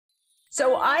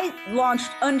So I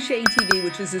launched Unchained TV,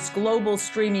 which is this global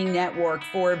streaming network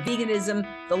for veganism,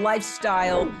 the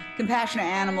lifestyle, compassionate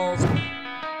animals.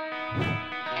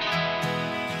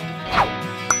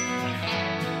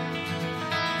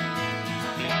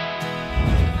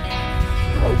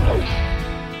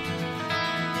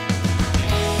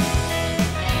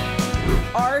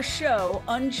 Our show,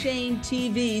 Unchained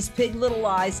TV's Pig Little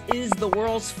Lies, is the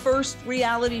world's first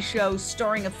reality show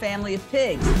starring a family of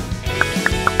pigs.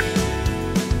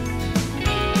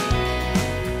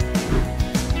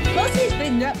 Most of these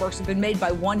big networks have been made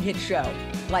by one hit show,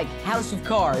 like House of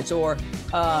Cards or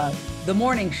The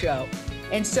Morning Show.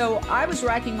 And so I was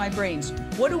racking my brains.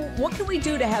 What can we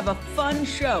do to have a fun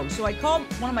show? So I called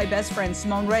one of my best friends,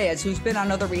 Simone Reyes, who's been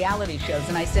on other reality shows.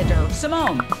 And I said to her,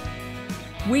 Simone,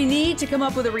 we need to come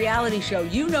up with a reality show.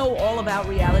 You know all about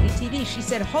reality TV. She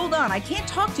said, hold on, I can't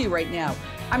talk to you right now.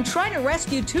 I'm trying to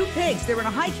rescue two pigs. They're in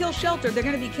a high-kill shelter. They're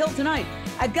going to be killed tonight.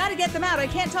 I've got to get them out. I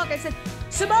can't talk. I said,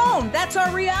 Simone, that's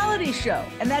our reality show.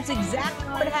 And that's exactly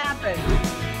what happened.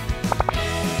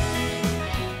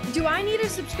 Do I need a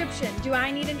subscription? Do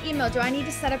I need an email? Do I need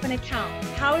to set up an account?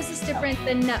 How is this different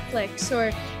than Netflix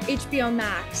or HBO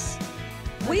Max?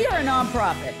 We are a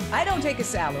nonprofit. I don't take a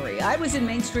salary. I was in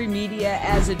mainstream media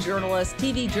as a journalist,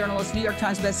 TV journalist, New York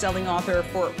Times bestselling author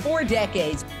for 4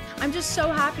 decades. I'm just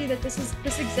so happy that this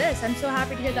exists. I'm so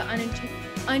happy to hear that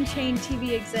Unchained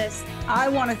TV exists. I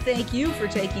want to thank you for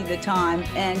taking the time,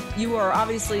 and you are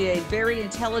obviously a very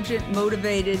intelligent,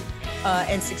 motivated,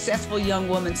 and successful young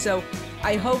woman. So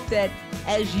I hope that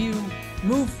as you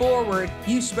move forward,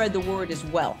 you spread the word as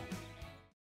well.